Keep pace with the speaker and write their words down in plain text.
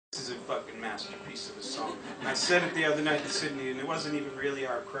This is a fucking masterpiece of a song. I said it the other night in Sydney, and it wasn't even really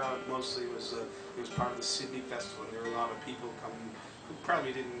our crowd. Mostly it was part of the Sydney Festival, and there were a lot of people coming who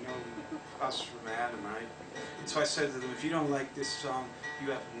probably didn't know us from Adam, right? And so I said to them, if you don't like this song,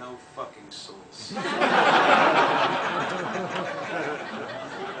 you have no fucking souls.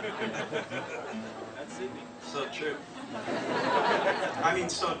 That's Sydney. So true. I mean,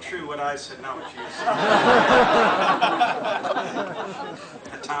 so true what I said, not what you said.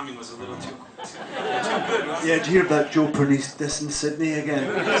 That timing was a little too good, wasn't Yeah, it? did you hear about Joe Pernice dissing Sydney again?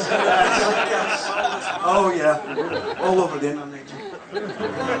 Oh yeah, all over the internet.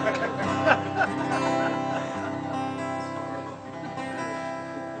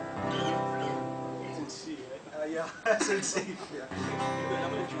 Yeah, that's insane. Yeah.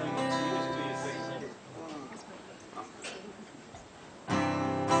 I'm going to join you, so you just do your thing.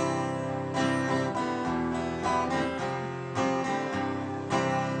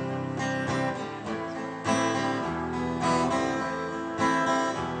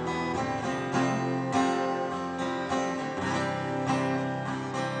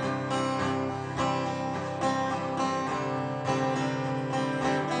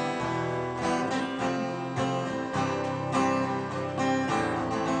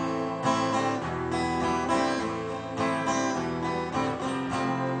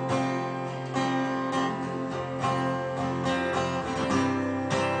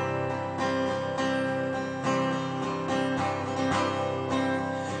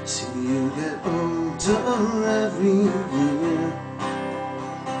 See, you get older every year,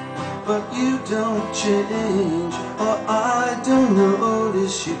 but you don't change, or I don't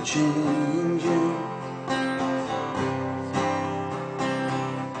notice you changing.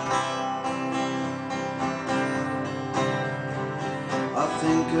 I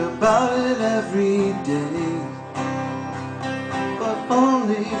think about it every day, but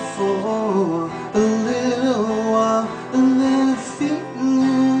only for a little while, and then a feeling.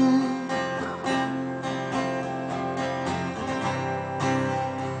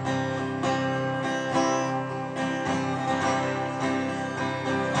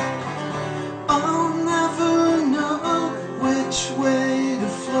 I'll never know which way to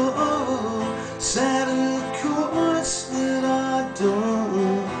flow, set a course that I don't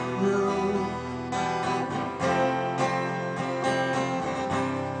know.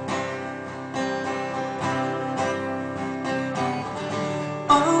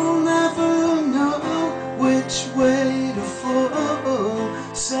 I'll never know which way to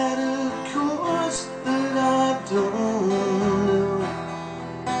flow, set a course that I don't know.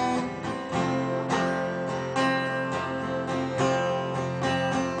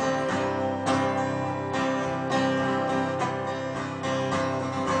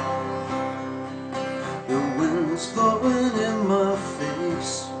 The wind's blowing in my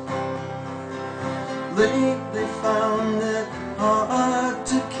face. Lately found it hard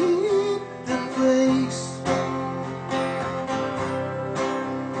to keep the place.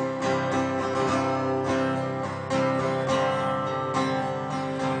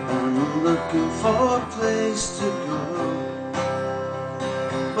 And I'm looking for a place to go,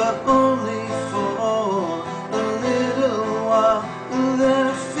 but only for a little while, and then a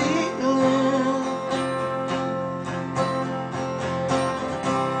feeling.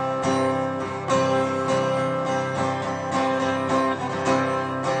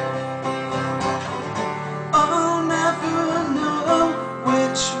 I'll never know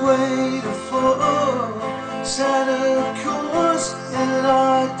which way to follow, set a course that I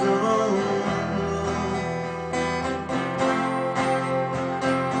don't